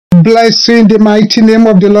God bless you in the mighty name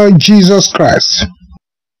of the Lord Jesus Christ.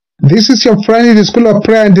 This is your friend in the School of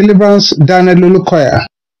Prayer and Deliverance, Daniel Olukoya.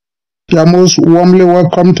 You are most warmly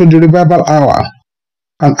welcome to the Revival Hour,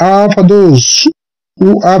 an hour for those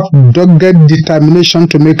who have dogged determination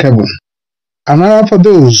to make heaven, an hour for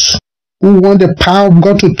those who want the power of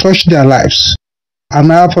God to touch their lives,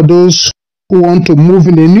 an hour for those who want to move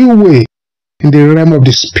in a new way in the realm of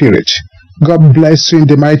the Spirit. God bless you in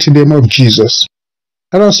the mighty name of Jesus.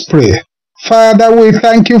 Let us pray. Father, we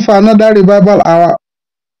thank you for another Revival Hour.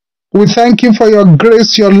 We thank you for your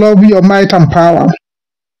grace, your love, your might and power.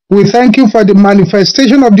 We thank you for the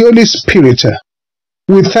manifestation of the Holy Spirit.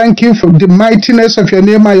 We thank you for the mightiness of your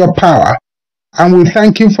name and your power. And we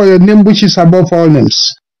thank you for your name which is above all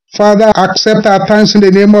names. Father, accept our thanks in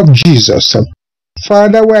the name of Jesus.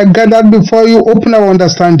 Father, we are gathered before you. Open our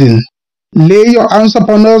understanding. Lay your hands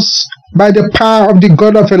upon us by the power of the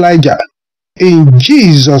God of Elijah. In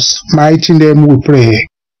Jesus' mighty name we pray.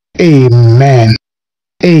 Amen.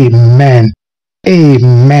 Amen.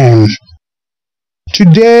 Amen.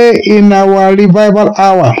 Today in our Revival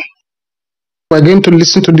Hour, we're going to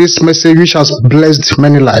listen to this message which has blessed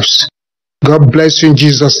many lives. God bless you in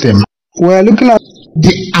Jesus' name. We're looking at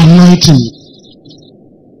the anointing.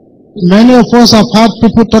 Many of us have heard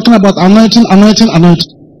people talking about anointing.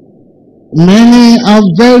 Many have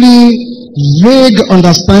very vague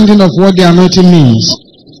understanding of what the anointing means.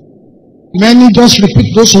 Many just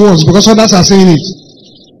repeat those words because others are saying it.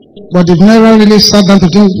 But they've never really sat down to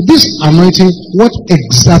think, this anointing, what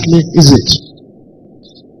exactly is it?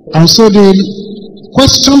 And so the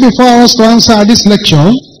question before us to answer this lecture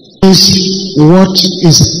is, what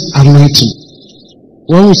is anointing?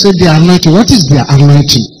 When we say the anointing, what is the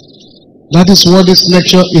anointing? That is what this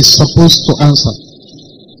lecture is supposed to answer.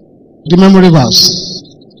 The memory verse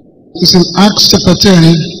is in Acts chapter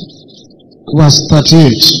 10, verse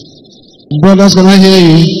 38. Brothers, can I hear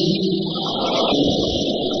you?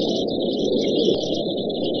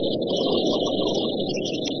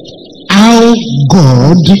 How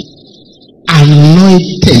God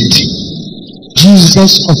anointed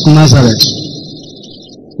Jesus of Nazareth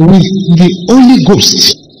with the Holy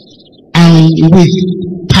Ghost and with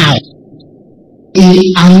power.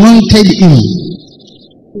 He anointed him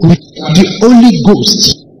with the Holy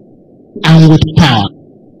Ghost and with power.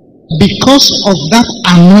 Because of that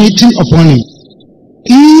anointing upon him,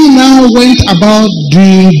 he now went about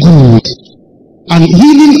doing good and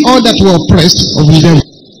healing all that were oppressed of the devil.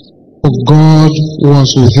 For God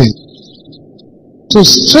was with him. So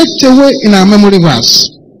straight away in our memory verse,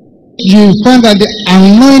 you find that the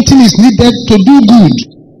anointing is needed to do good.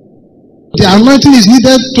 The anointing is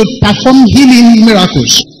needed to perform healing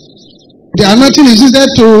miracles. The anointing is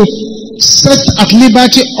needed to set at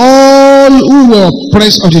liberty all who were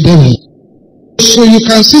oppressed of the devil. So you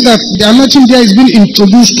can see that the anointing there is being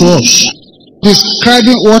introduced to us,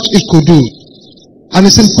 describing what it could do. And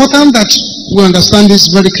it's important that we understand this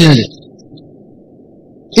very clearly.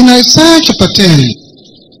 In Isaiah chapter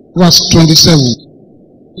 10, verse 27,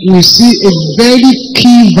 we see a very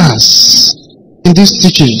key verse in these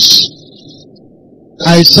teachings.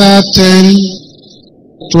 Isaiah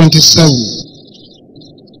 10, 27.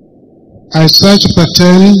 Isaiah chapter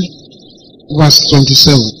 10, verse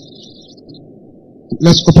 27.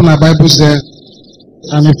 Let's open our Bibles there.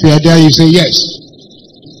 And if you are there, you say yes.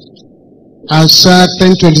 Isaiah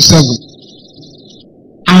 10, 27.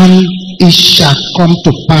 And it shall come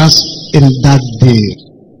to pass in that day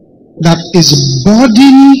that his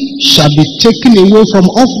burden shall be taken away from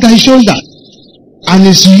off thy shoulder, and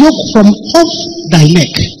his yoke from off thy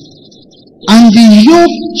neck, and the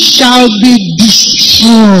yoke shall be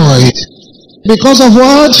destroyed. Because of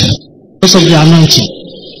what? Because of the anointing.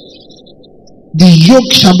 The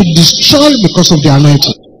yoke shall be destroyed because of the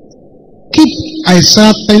anointing. Keep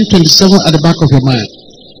Isaiah 10:27 at the back of your mind.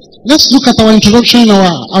 Let's look at our introduction in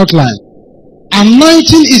our outline.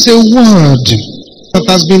 Anointing is a word that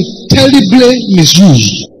has been terribly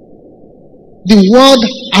misused. The word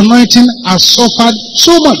anointing has suffered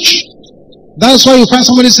so much. That's why you find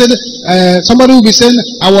somebody will be saying,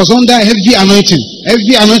 I was under heavy anointing.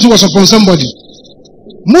 Heavy anointing was upon somebody.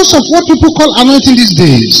 Most of what people call anointing these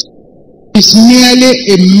days is merely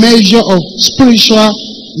a measure of spiritual,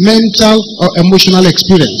 mental, or emotional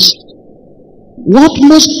experience. What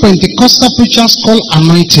most Pentecostal preachers call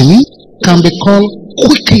anointing can be called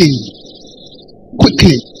quickening.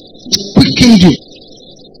 Quickened you.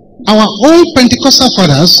 Our old Pentecostal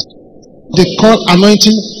fathers, they call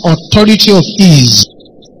anointing authority of ease.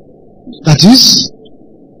 That is,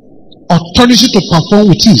 authority to perform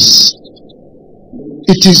with ease.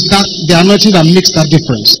 It is that the anointing that makes that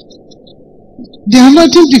difference. The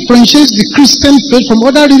anointing differentiates the Christian faith from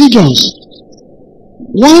other religions.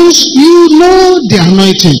 Once you know the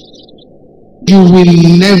anointing, you will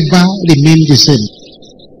never remain the same.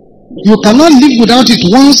 You cannot live without it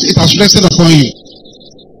once it has rested upon you.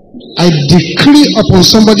 I decree upon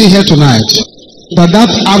somebody here tonight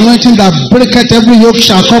that anointing that breaketh every yoke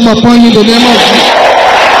shall come upon you in the name of Jesus.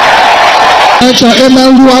 Let your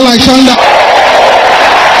amen roar like thunder.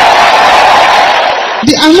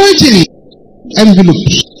 The anointing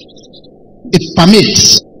envelopes, it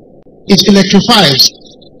permits, it electrifies,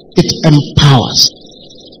 it empowers.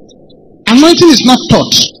 Anointing is not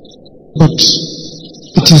taught, but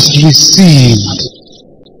it is received.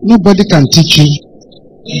 Nobody can teach you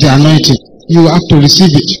the anointing. You have to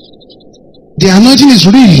receive it. The anointing is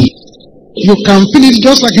real. You can feel it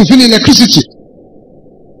just like you feel electricity.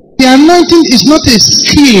 The anointing is not a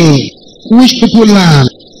skill which people learn.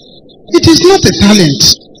 It is not a talent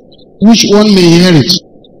which one may inherit.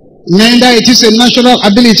 Neither it is a natural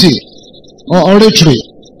ability or oratory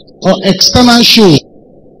or external show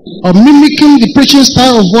or mimicking the preaching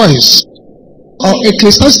style of voice or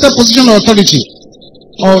ecclesiastical position or authority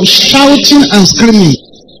or shouting and screaming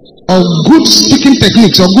or good speaking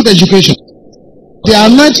techniques or good education. The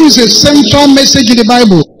anointing is a central message in the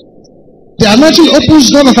Bible. The anointing opens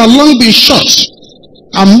doors that have long been shut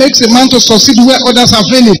and makes a man to succeed where others are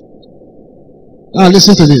failing. Now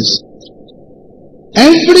listen to this.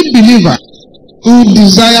 Every believer who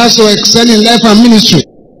desires to excel in life and ministry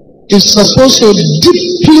is supposed to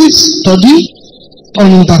deeply study,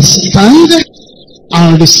 understand,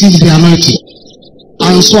 and receive the anointing.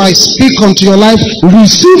 And so I speak unto your life,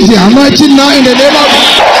 receive the anointing now in the name of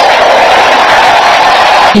Jesus.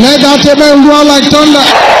 Let that amen roar like thunder.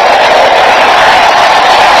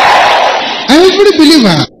 Every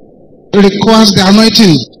believer requires the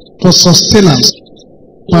anointing for sustenance,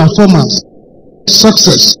 performance,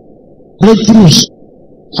 success, breakthroughs,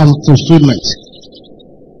 and fulfillment.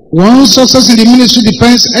 One success in the ministry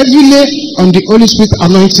depends heavily on the Holy Spirit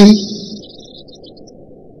anointing.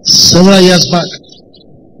 Several years back,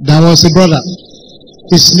 there was a brother.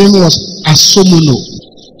 His name was Asomono.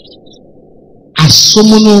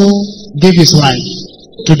 Asomono gave his life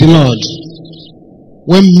to the Lord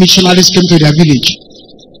when missionaries came to their village.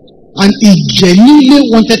 And he genuinely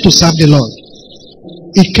wanted to serve the Lord.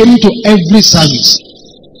 He came to every service.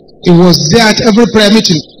 He was there at every prayer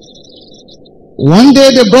meeting. One day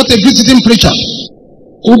they brought a visiting preacher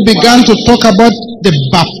who began to talk about the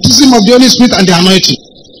baptism of the Holy Spirit and the anointing.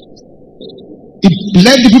 He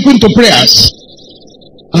led the people into prayers.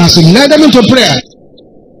 And as he led them into prayer,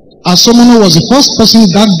 Asomono was the first person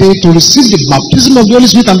that day to receive the baptism of the Holy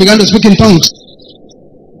Spirit and began to speak in tongues.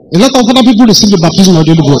 A lot of other people received the baptism of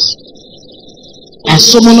the Holy Ghost.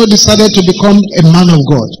 Asomono decided to become a man of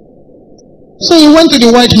God. So he went to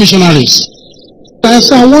the white missionaries. I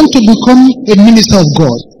said, I want to become a minister of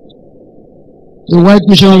God. The white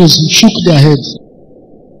missionaries shook their heads.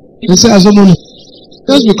 They said, Asomono,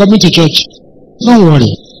 just be coming to church. Don't worry.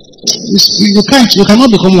 You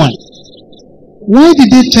cannot become one. Why did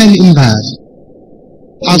they tell him that?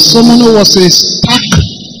 Asomono was a stark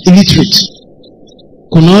illiterate.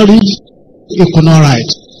 Could not read, he could not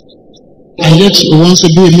write. And yet he wants to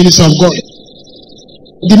be a minister of God.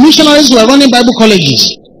 The missionaries were running Bible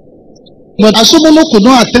colleges. But Asomono could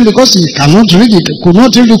not attend because he cannot read, he could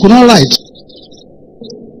not write.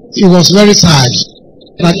 He was very sad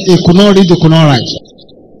that he could not read, he could not write.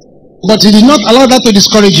 But he did not allow that to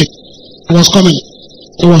discourage him. He was coming.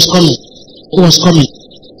 He was coming. He was coming.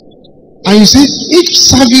 And you see, each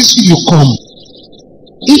service you come,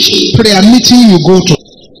 each prayer meeting you go to,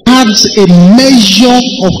 adds a measure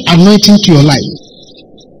of anointing to your life.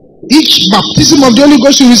 Each baptism of the Holy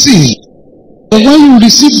Ghost you receive, but when you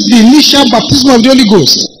receive the initial baptism of the Holy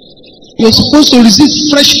Ghost, you're supposed to receive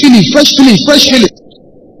fresh filling, fresh filling, fresh filling.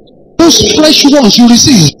 Those fresh ones you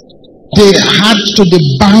receive, they add to the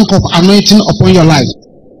bank of anointing upon your life.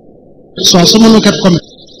 So someone kept coming.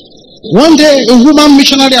 One day, a woman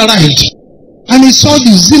missionary arrived, and he saw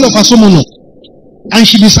the zeal of Asomono, and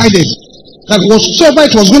she decided that whatsoever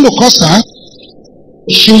it was going to cost her,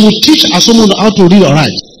 she would teach Asomono how to read or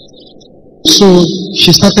write. So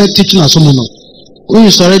she started teaching Asomono, who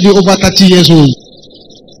is already over 30 years old.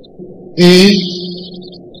 A,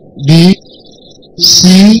 B,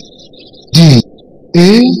 C, D.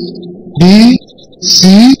 A, B,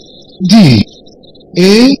 C, D.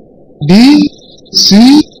 A, B,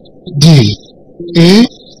 C, D. A,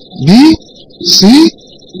 B, C,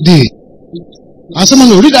 D.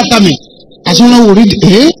 Asomono, read after me. Asomono will read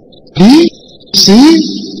A, B, C,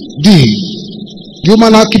 D. The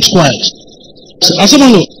woman now keeps quiet.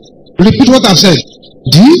 Asomono, Repeat what I've said.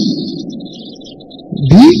 D,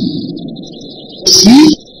 B, C,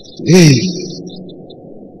 A.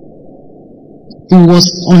 He was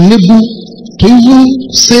unable to even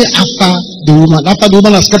say after the woman. After the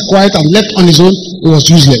woman has kept quiet and left on his own, it was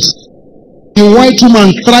useless. The white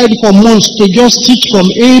woman tried for months to just teach from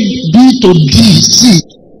A, B to D, C.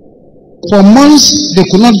 For months, they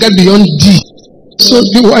could not get beyond D. So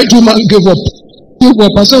the white woman gave up.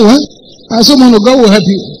 I said, what? I said, man, God will help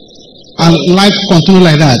you. And life continued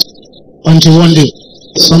like that. Until one day,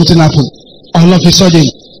 something happened. All of a sudden,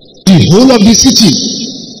 the whole of the city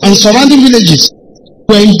and surrounding villages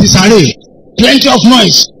were in disarray. Plenty of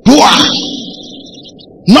noise.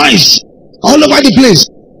 Noise all over the place.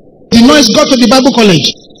 The noise got to the Bible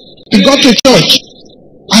college. It got to church.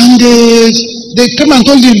 And they came and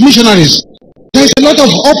told the missionaries, there's a lot of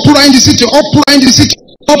uproar in the city, uproar in the city,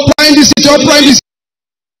 uproar in the city, uproar in the city.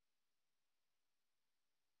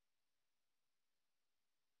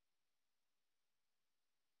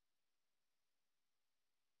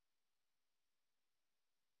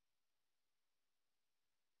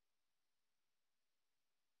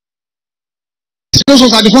 This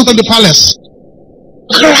was at the front of the palace.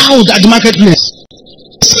 Crowd at the marketplace,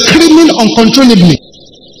 screaming uncontrollably,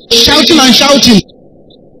 shouting and shouting.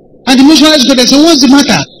 And the missionaries go there, say, what's the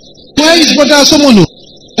matter? Where is Brother Asomono?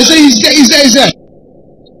 They say, he's there.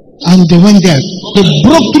 And they went there. They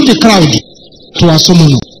broke through the crowd to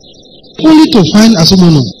Asomono, only to find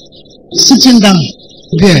Asomono sitting down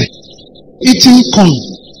there, eating corn.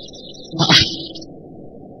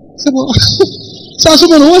 So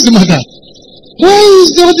Asomono, what's the matter? Why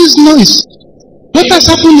is there all this noise? What has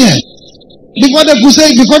happened here? Before the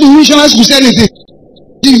missionaries could say anything,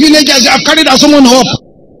 the villagers have carried someone up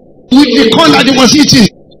with the corn that they was eating,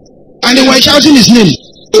 and they were shouting his name.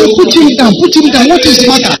 So put him down. What is the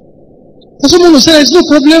matter? And someone will say, there's no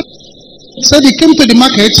problem. So he came to the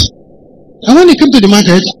market, and when he came to the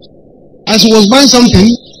market, as he was buying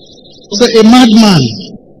something, so a madman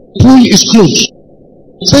pulled his clothes.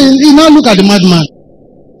 So he now look at the madman.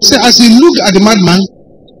 So as he looked at the madman,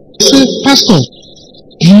 he said, Pastor,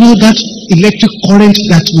 you know that electric current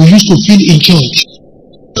that we used to feel in church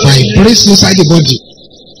vibrates inside the body.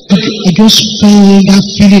 I just felt that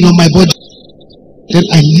feeling on my body. Then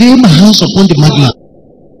I laid my hands upon the madman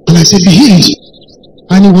and I said, be healed.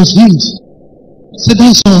 And he was healed. So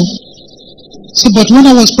that's all. So, but when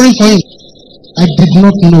I was praying for him, I did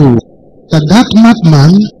not know that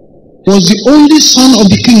madman was the only son of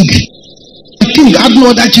the king. The king had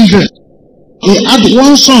no other children. He had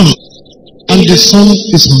one son. And the son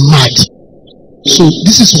is mad. So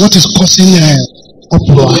this is what is causing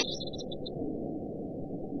uproar.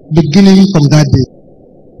 Beginning from that day,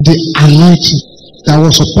 the anointing that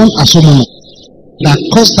was upon Asomono that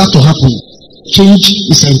caused that to happen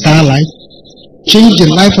changed his entire life, changed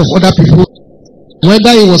the life of other people.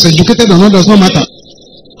 Whether he was educated or not does not matter,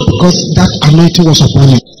 because that anointing was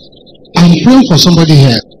upon him. I'm praying for somebody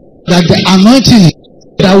here that the anointing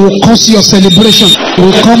that will cause your celebration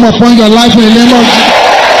will come upon your life in the name of Jesus.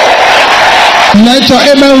 Let your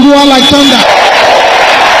amen roar like thunder.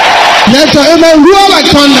 Let your amen roar like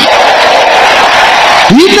thunder.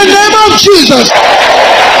 In the name of Jesus.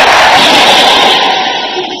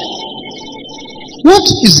 What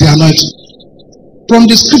is the anointing? From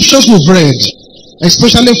the scriptures we've read,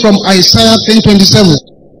 especially from Isaiah 10:27,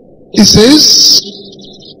 it says,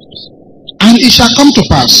 and it shall come to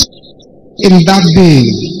pass in that day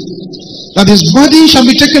that his burden shall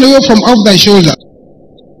be taken away from off thy shoulder.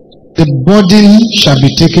 The burden shall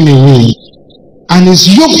be taken away, and his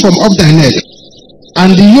yoke from off thy neck,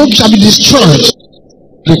 and the yoke shall be destroyed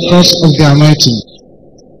because of the anointing.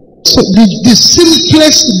 So the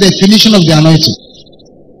simplest definition of the anointing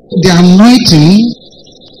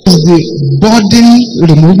is the burden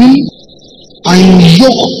removing and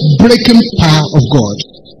yoke breaking power of God.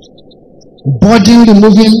 Burden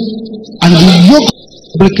removing and the yoke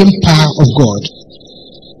breaking power of God.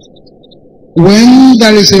 When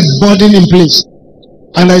there is a burden in place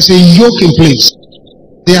and there is a yoke in place,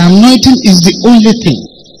 the anointing is the only thing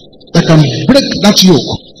that can break that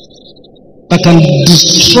yoke, that can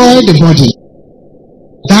destroy the body.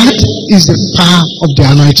 That is the power of the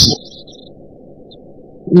anointing.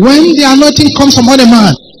 When the anointing comes upon a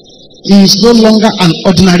man, he is no longer an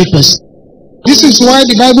ordinary person. This is why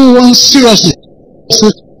the Bible warns seriously.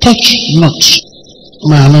 So touch not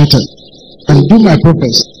my anointed and do my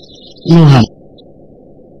prophets no harm.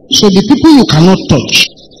 So the people you cannot touch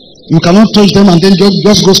them and then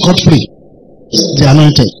just go scot-free. The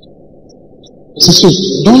anointed. So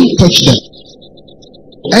don't touch them.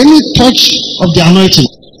 Any touch of the anointing,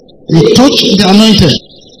 you touch the anointed,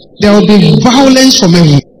 There will be violence from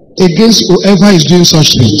heaven against whoever is doing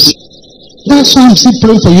such things. That's why I'm still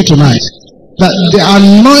praying for you tonight. That the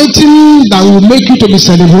anointing that will make you to be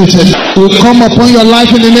celebrated will come upon your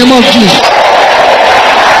life in the name of Jesus.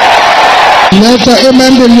 Let the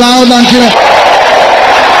amen be loud and clear.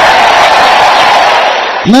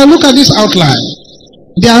 Now look at this outline.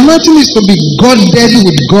 The anointing is to be godded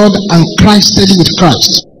with God and Christed with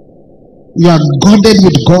Christ. You are godded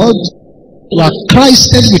with God. You are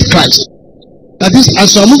Christed with Christ. That is,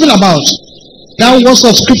 as you are moving about, that words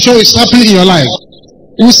of scripture is happening in your life.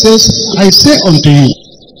 Who says, I say unto you,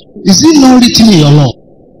 is it not written in your law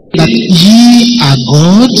that ye are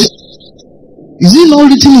God? Is it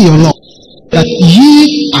not written in your law that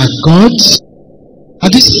ye are gods?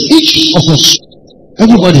 That is, each of us,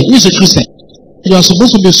 everybody who is a Christian, you are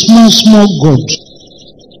supposed to be small God.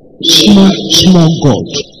 Small God.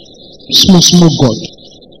 Small God.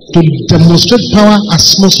 To demonstrate power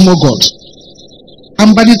as small God.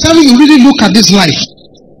 And by the time you really look at this life,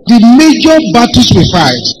 the major battles we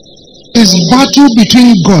fight is battle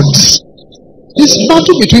between gods. It's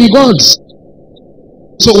battle between gods.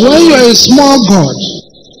 So when you are a small God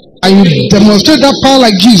and you demonstrate that power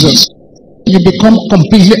like Jesus, you become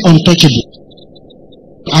completely untouchable.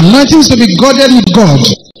 Anointing is to be godded with God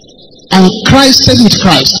and Christed with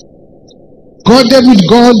Christ. Godded with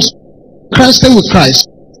God, Christed with Christ.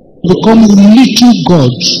 Become little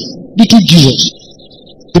God, little Jesus.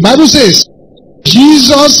 The Bible says,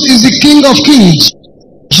 Jesus is the King of Kings.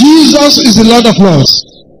 Jesus is the Lord of Lords.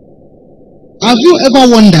 Have you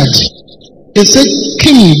ever wondered? They say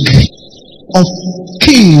King of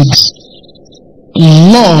Kings,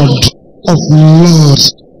 Lord of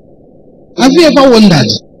Lords. Have you ever wondered?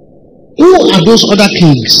 Who are those other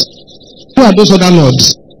kings? Who are those other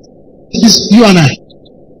lords? It is you and I.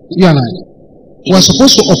 You and I. We are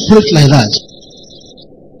supposed to operate like that.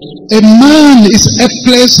 A man is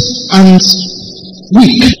helpless and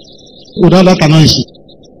weak without that anointing.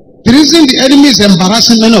 The reason the enemy is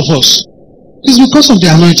embarrassing many of us is because of the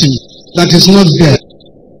anointing that is not there.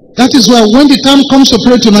 That is why when the time comes to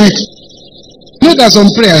pray tonight, know there are some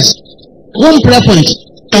prayers. One prayer point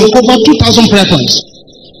can cover 2,000 prayer points.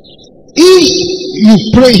 If you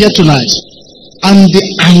pray here tonight and the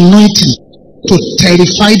anointing to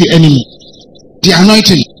terrify the enemy, the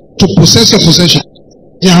anointing to possess your possession,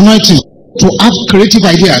 the anointing to have creative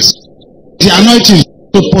ideas, the anointing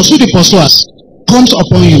to pursue the pursuers comes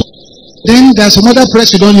upon you, then there's some other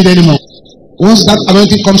prayers you don't need anymore. Once that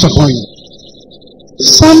anointing comes upon you.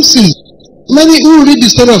 Samson, many who read the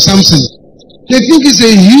story of Samson, they think he's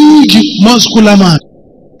a huge muscular man.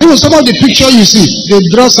 Even some of the pictures you see, they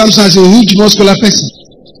draw Samson as a huge muscular person.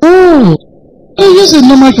 Oh, he's a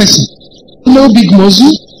normal person. No big muscle,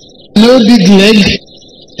 no big leg.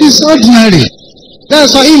 It's ordinary.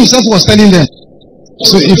 That's why he himself was telling them.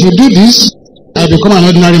 So if you do this, I become an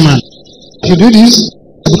ordinary man. If you do this,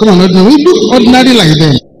 I become an ordinary. We look ordinary like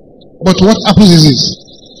them. But what happens is this.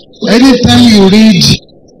 Anytime you read,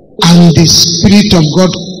 and the Spirit of God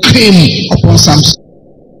came upon Samson,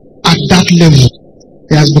 at that level,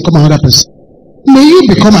 he has become another person. May you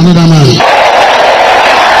become another man.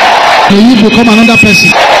 May you become another person.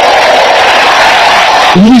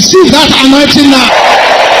 Receive that anointing now.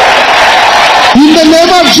 In the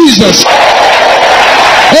name of Jesus.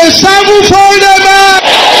 A sevenfold amen.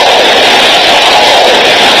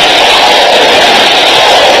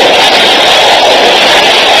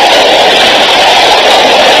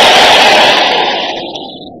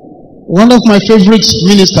 One of my favorite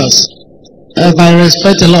ministers, that I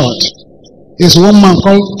respect a lot, is one man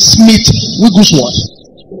called Smith Wigglesworth.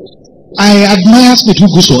 I admire Smith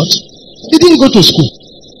Wigglesworth. He didn't go to school.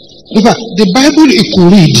 In fact, the Bible he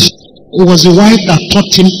could read, it was the wife that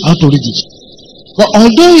taught him how to read it. But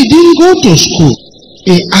although he didn't go to school,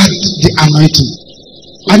 he had the anointing.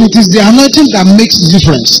 And it is the anointing that makes the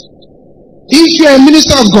difference. If you are a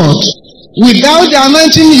minister of God, without the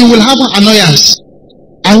anointing, you will have an annoyance.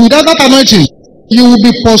 And without that anointing, you will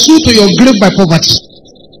be pursued to your grave by poverty.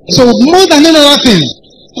 So more than any other thing,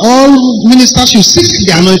 all ministers should seek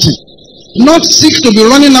the anointing. Not seek to be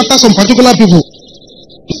running after some particular people.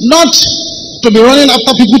 Not to be running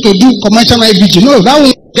after people to do commercial IBG. No, that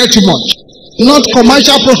will get too much. Not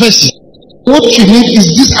commercial prophecy. What you need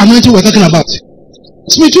is this anointing we're talking about.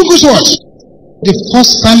 Smith Wigglesworth, the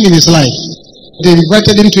first time in his life, they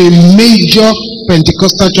invited him to a major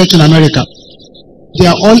Pentecostal church in America. They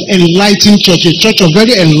are all enlightened church, a church of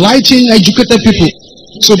very enlightened, educated people.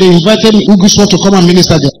 So they invited Wigglesworth to come and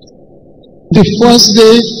minister there. The first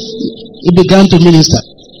day he began to minister,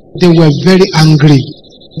 they were very angry.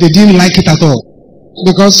 They didn't like it at all.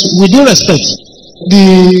 Because with due respect,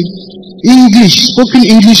 The spoken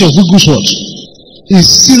English of Wigglesworth is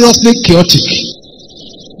seriously chaotic.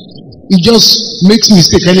 It just makes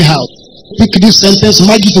mistake anyhow. Pick this sentence,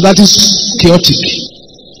 merge it to that is chaotic.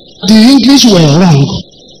 The English were wrong,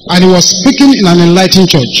 and he was speaking in an enlightened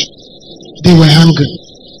church. They were angry.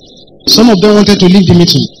 Some of them wanted to leave the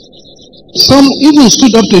meeting. Some even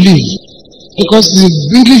stood up to leave because the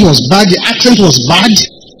English was bad, the accent was bad.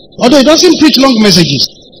 Although he doesn't preach long messages,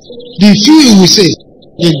 the few he will say,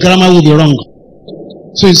 the grammar will be wrong.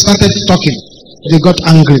 So he started talking. They got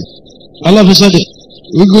angry. All of a sudden,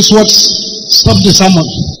 Wigglesworth stopped the sermon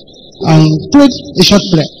and prayed a short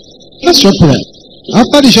prayer. That's short prayer.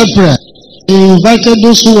 After the short prayer, he invited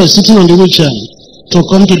those who were sitting on the wheelchair to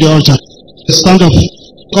come to the altar. They stand up.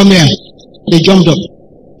 Come here. They jumped up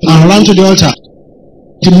and ran to the altar.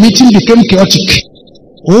 The meeting became chaotic.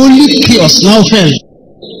 Only chaos now fell.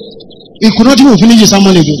 He could not even finish the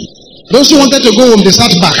sermon again. Those who wanted to go home, they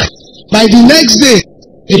sat back. By the next day,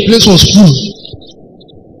 the place was full.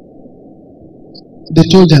 They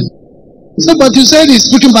told them, so, but you said he's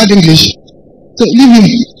speaking bad English. So leave him.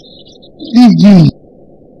 Leave him.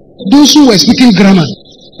 Those who were speaking grammar,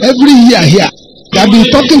 every year here, they have been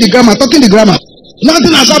talking the grammar.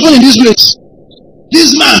 Nothing has happened in this place.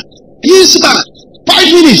 This man,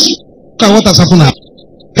 5 minutes. Look at what has happened now.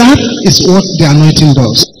 That is what the anointing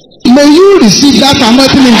does. May you receive that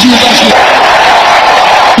anointing in Jesus' name.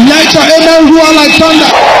 Let your amen roar like thunder.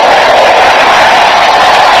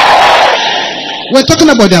 We're talking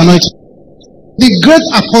about the anointing. The great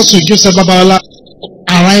apostle Joseph Babala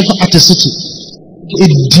arrived at a city, a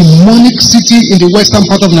demonic city in the western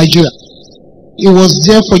part of Nigeria. He was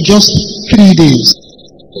there for just 3 days.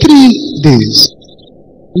 3 days.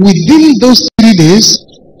 Within those 3 days,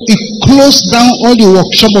 he closed down all the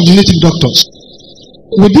workshop of the native doctors.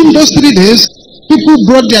 Within those 3 days, people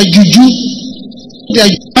brought their juju, their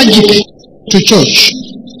magic to church.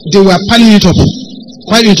 They were piling it up.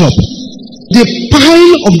 The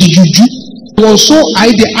pile of the juju was so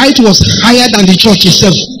high, the height was higher than the church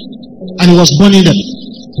itself. And it was burning them.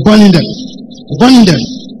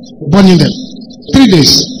 3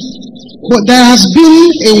 days. But there has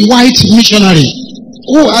been a white missionary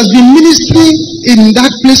who has been ministering in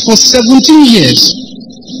that place for 17 years.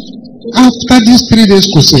 After these 3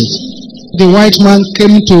 days crusade, the white man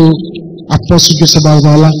came to Apostle Joseph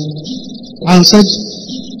Babala and said,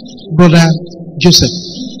 Brother Joseph,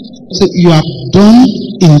 so you have done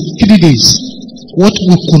in 3 days what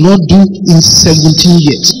we could not do in 17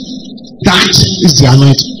 years. That is the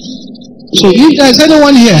anointing. So if there is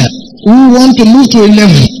anyone here who want to move to a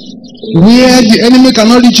level where the enemy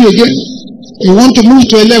cannot reach you again, you want to move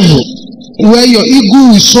to a level where your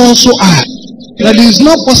ego is so high that it is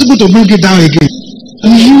not possible to bring it down again,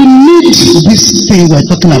 you need this thing we're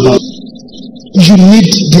talking about. You need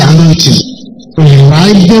the anointing.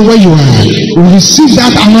 Right there where you are, receive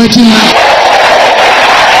that anointing now.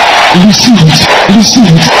 Receive it. In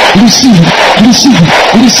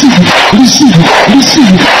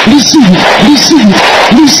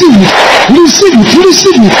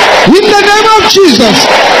the name of Jesus.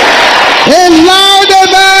 A loud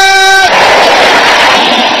amen.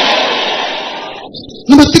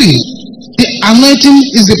 Number 3, the anointing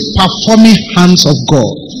is the performing hands of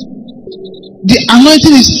God. The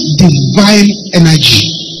anointing is divine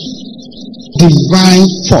energy, divine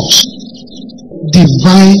force,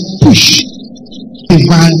 divine push,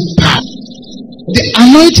 divine power. The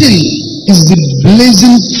anointing is the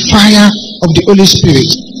blazing fire of the Holy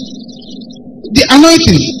Spirit. The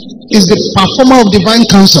anointing is the performer of divine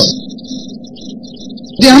counsel.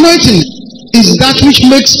 The anointing is that which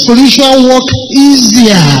makes spiritual work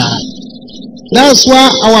easier. That's why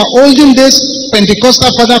our olden days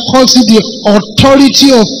Pentecostal father calls it the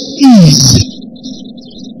authority of ease.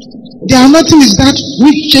 The anointing is that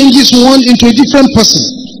which changes one into a different person.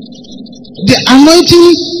 The anointing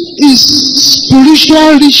is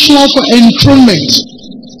spiritual ritual for enthronement.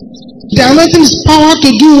 The anointing is power to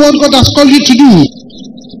do what God has called you to do.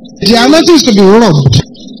 The anointing is to be rubbed,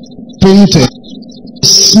 painted,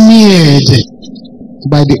 smeared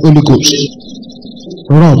by the Holy Ghost.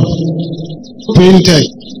 Rubbed, painted,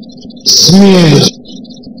 smeared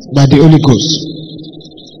by the Holy Ghost.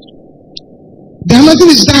 The anointing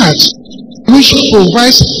is that which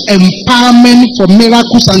provides empowerment for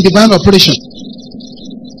miracles and divine operation.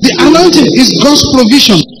 The anointing is God's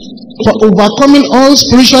provision for overcoming all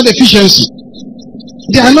spiritual deficiency.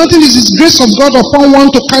 The anointing is His grace of God upon one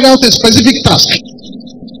to carry out a specific task.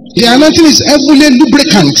 The anointing is heavenly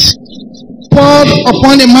lubricant poured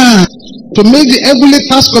upon a man to make the heavenly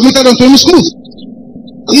task committed unto him smooth,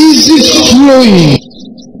 easy flowing,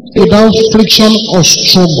 without friction or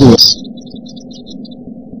struggle.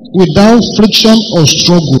 Without friction or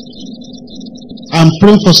struggle. I'm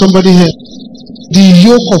praying for somebody here. The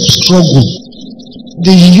yoke of struggle,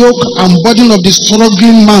 the yoke and burden of the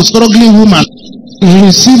struggling man, struggling woman,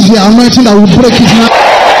 receive the anointing that will break it now.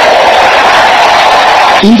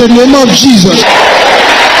 In the name of Jesus.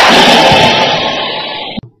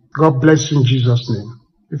 God bless you in Jesus' name.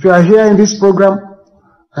 If you are here in this program,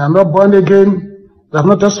 and are not born again, you have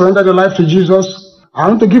not just surrendered your life to Jesus, I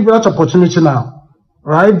want to give you that opportunity now.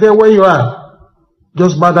 Right there where you are,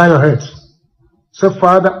 just bow down your head. Say,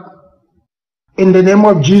 Father, in the name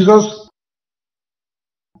of Jesus,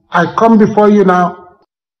 I come before you now.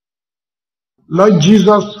 Lord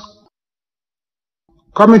Jesus,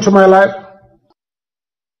 come into my life.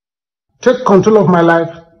 Take control of my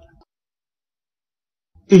life.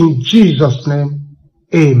 In Jesus' name,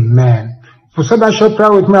 amen. If you said that short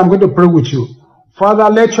prayer with me, I'm going to pray with you. Father,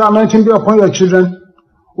 let your anointing be upon your children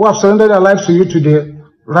who have surrendered their lives to you today.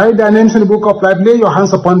 Write their names in the book of life. Lay your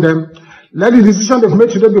hands upon them. Let the decision they've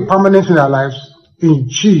made today be permanent in their lives. In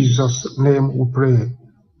Jesus' name we pray.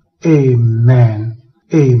 Amen.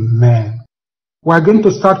 Amen. We're going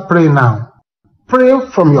to start praying now. Pray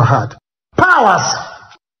from your heart. Powers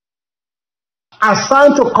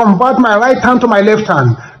assigned to convert my right hand to my left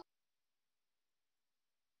hand,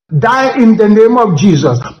 die in the name of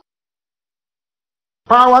Jesus.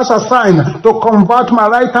 Powers assigned to convert my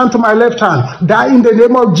right hand to my left hand, die in the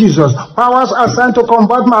name of Jesus. Powers assigned to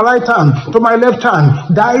convert my right hand to my left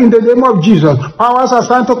hand, die in the name of Jesus. Powers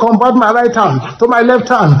assigned to convert my right hand to my left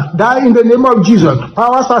hand, die in the name of Jesus.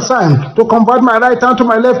 Powers assigned to convert my right hand to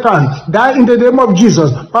my left hand, die in the name of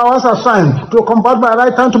Jesus. Powers assigned to convert my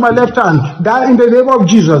right hand to my left hand, die in the name of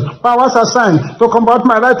Jesus. Powers assigned to convert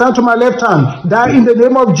my right hand to my left hand, die in the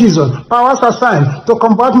name of Jesus. Powers assigned to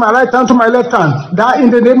convert my right hand to my left hand, die in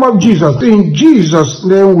the name of Jesus. In Jesus'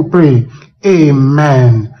 name we pray.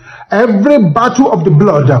 Amen. Every battle of the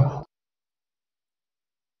blood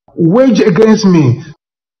waged against me,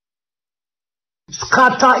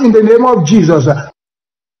 scatter in the name of Jesus.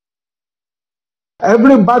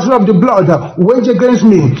 Every battle of the blood waged against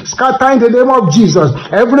me, scatter in the name of Jesus.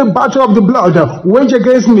 Every battle of the blood waged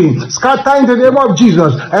against me, scatter in the name of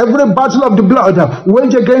Jesus. Every battle of the blood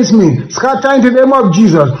waged against me, scatter in the name of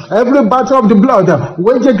Jesus. Every battle of the blood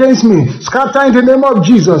waged against me, scatter in the name of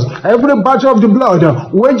Jesus. Every battle of the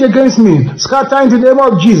blood waged against me, scatter in the name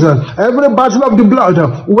of Jesus. Every battle of the blood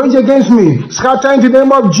waged against me, scatter in the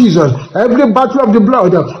name of Jesus. Every battle of the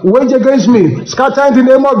blood waged against me, scatter in the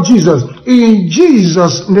name of Jesus. In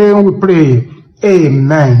Jesus' name we pray.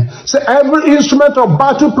 Amen. So every instrument of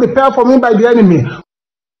battle prepared for me by the enemy,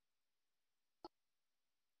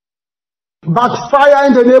 backfire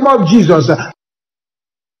in the name of Jesus.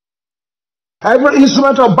 Every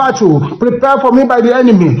instrument of battle prepared for me by the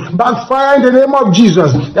enemy, backfire in the name of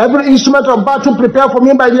Jesus. Every instrument of battle prepared for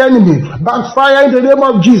me by the enemy, backfire in the name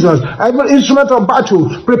of Jesus. Every instrument of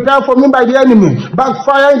battle prepared for me by the enemy,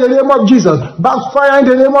 backfire in the name of Jesus. Backfire in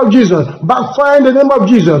the name of Jesus. Backfire in the name of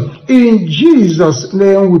Jesus. In Jesus'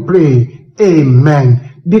 name we pray.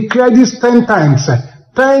 Amen. Declare this 10 times.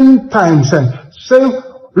 10 times. Say,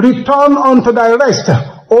 return unto thy rest,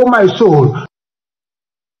 O my soul.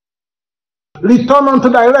 Return unto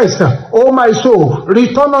thy rest, O my soul.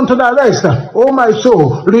 Return unto thy rest, O my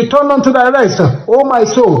soul. Return unto thy rest, O my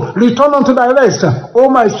soul. Return unto thy rest, O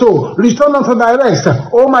my soul. Return unto thy rest,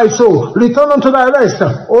 O my soul. Return unto thy rest,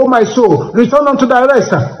 O my soul. Return unto thy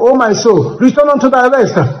rest, O my soul. Return unto thy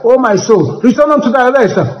rest, O my soul. Return unto thy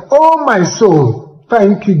rest, O my soul.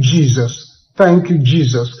 Thank you, Jesus. Thank you,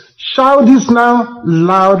 Jesus. Shout this now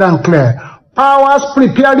loud and clear. Powers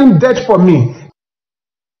preparing death for me,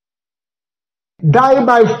 die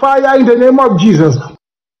by fire in the name of Jesus.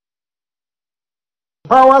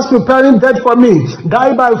 Powers preparing death for me,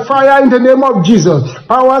 die by fire in the name of Jesus.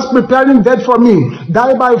 Powers preparing death for me,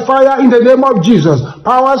 die by fire in the name of Jesus.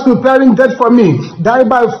 Powers preparing death for me, die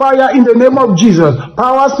by fire in the name of Jesus.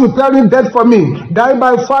 Powers preparing death for me, die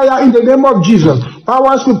by fire in the name of Jesus.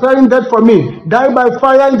 Powers preparing death for me, die by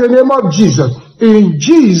fire in the name of Jesus. In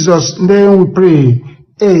Jesus' name we pray.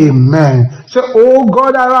 Amen. Say, oh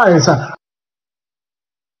God, arise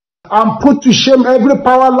and put to shame every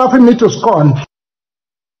power laughing me to scorn.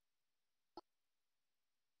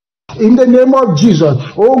 in the name of Jesus.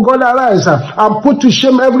 Oh God, arise and put to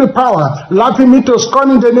shame every power laughing me to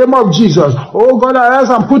scorn in the name of Jesus. Oh God, arise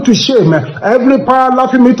and put to shame every power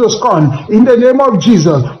laughing me to scorn in the name of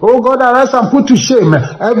Jesus. Oh God, arise and put to shame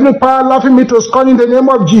every power laughing me to scorn in the name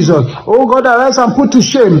of Jesus. Oh God, arise and put to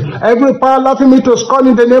shame every power laughing me to scorn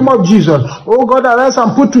in the name of Jesus. Oh God, arise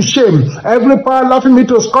and put to shame every power laughing me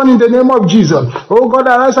to scorn in the name of Jesus. Oh God,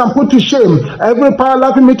 arise and put to shame every power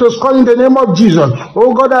laughing me to scorn in the name of Jesus.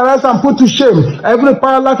 Oh God, arise and put to shame every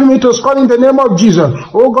power laughing me to scorn in the name of Jesus.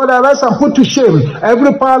 Oh God, arise and put to shame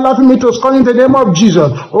every power laughing me to scorn in the name of Jesus.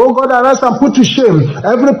 Oh God, arise and put to shame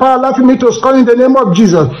every power laughing me to scorn in the name of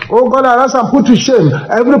Jesus. Oh God, arise and put to shame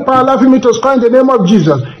every power laughing me to scorn in the name of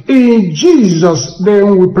Jesus. In Jesus'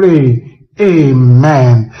 name we pray.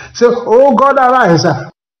 Amen. Say, oh God, arise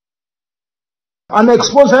and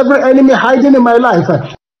expose every enemy hiding in my life.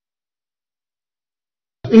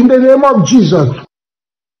 In the name of Jesus.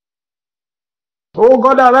 Oh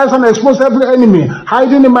God, arise and expose every enemy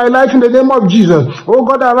hiding in my life in the name of Jesus. Oh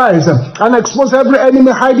God, arise and expose every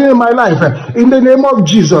enemy hiding in my life in the name of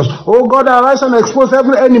Jesus. Oh God, arise and expose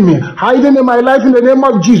every enemy hiding in my life in the name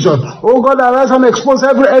of Jesus. Oh God, arise and expose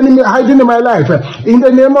every enemy hiding in my life in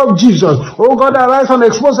the name of Jesus. Oh God, arise and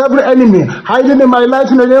expose every enemy hiding in my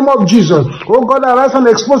life in the name of Jesus. Oh God, arise and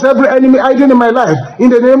expose every enemy hiding in my life in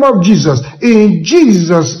the name of Jesus. In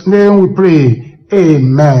Jesus' name we pray.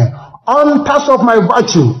 Amen. Altars of my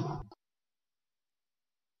virtue,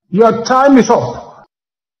 your time is up.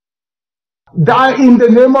 Die in the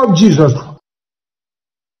name of Jesus.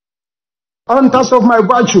 Altars of my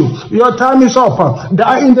virtue, your time is up.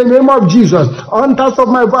 Die in the name of Jesus. Altars of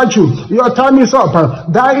my virtue, your time is up.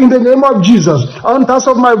 Die in the name of Jesus. Altars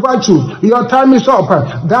of my virtue, your time is up.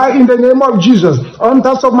 Die in the name of Jesus.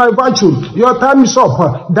 Altars of my virtue, your time is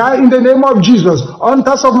up. Die in the name of Jesus.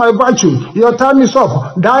 Altars of my virtue, your time is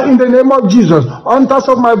up. Die in the name of Jesus. Altars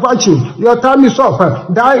of my virtue, your time is up.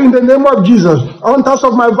 Die in the name of Jesus. Altars of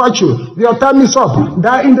my virtue, your time is up.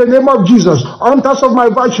 Die in the name of Jesus. Altars of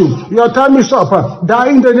my virtue, your time is up. Die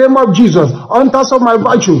in the name of Jesus. Altars of my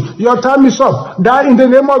virtue, your time is up. Die in the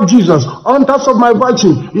name of Jesus. Altars of my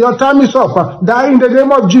virtue, your time is up. Die in the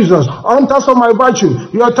name of Jesus. Altars of my virtue,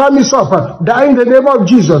 your time is up. Die in the name of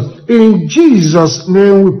Jesus. In Jesus'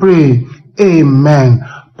 name we pray. Amen.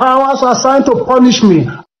 Powers assigned to punish me,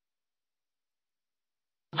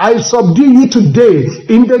 I subdue you today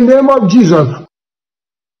in the name of Jesus.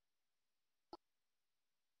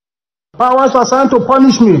 Powers assigned to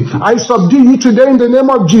punish me, I subdue you today in the name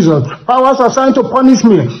of Jesus. Powers assigned to punish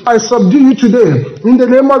me, I subdue you today in the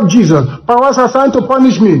name of Jesus. Powers assigned to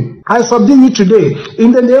punish me, I subdue you today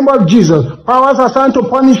in the name of Jesus. Powers assigned to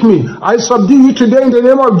punish me, I subdue you today in the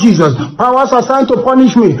name of Jesus. Powers assigned to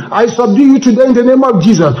punish me, I subdue you today in the name of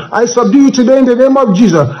Jesus. I subdue you today in the name of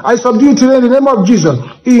Jesus. I subdue you today in the name of Jesus.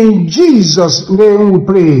 In Jesus' name we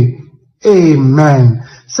pray. Amen.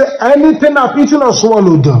 Say, anything I've eaten or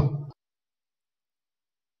swallowed,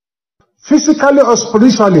 physically or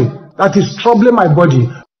spiritually, that is troubling my body,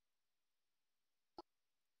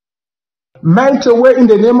 melt away in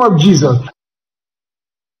the name of Jesus.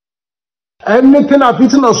 Anything I've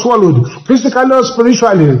eaten or swallowed, physically or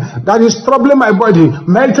spiritually, that is troubling my body,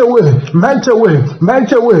 melt away, melt away,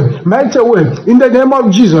 melt away, melt away in the name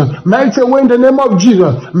of Jesus. Melt away in the name of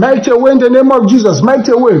Jesus. Melt away in the name of Jesus. Melt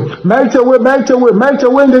away, melt away, melt away, melt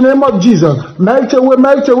away in the name of Jesus. Melt away,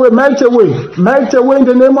 melt away, melt away, melt away in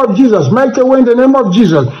the name of Jesus. Melt away in the name of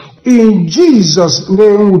Jesus. In Jesus'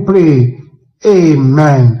 name we pray.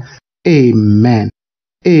 Amen. Amen.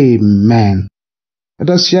 Amen. Let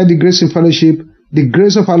us share the grace in fellowship, the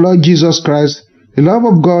grace of our Lord Jesus Christ, the love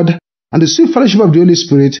of God, and the sweet fellowship of the Holy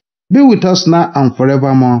Spirit be with us now and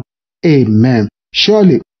forevermore. Amen.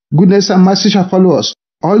 Surely, goodness and mercy shall follow us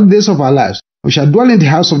all the days of our lives. We shall dwell in the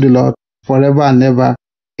house of the Lord forever and ever.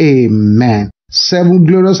 Amen. 7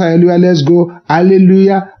 glorious hallelujah. Let's go.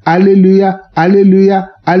 Hallelujah, hallelujah,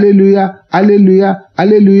 hallelujah, hallelujah, hallelujah,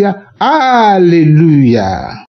 hallelujah, hallelujah.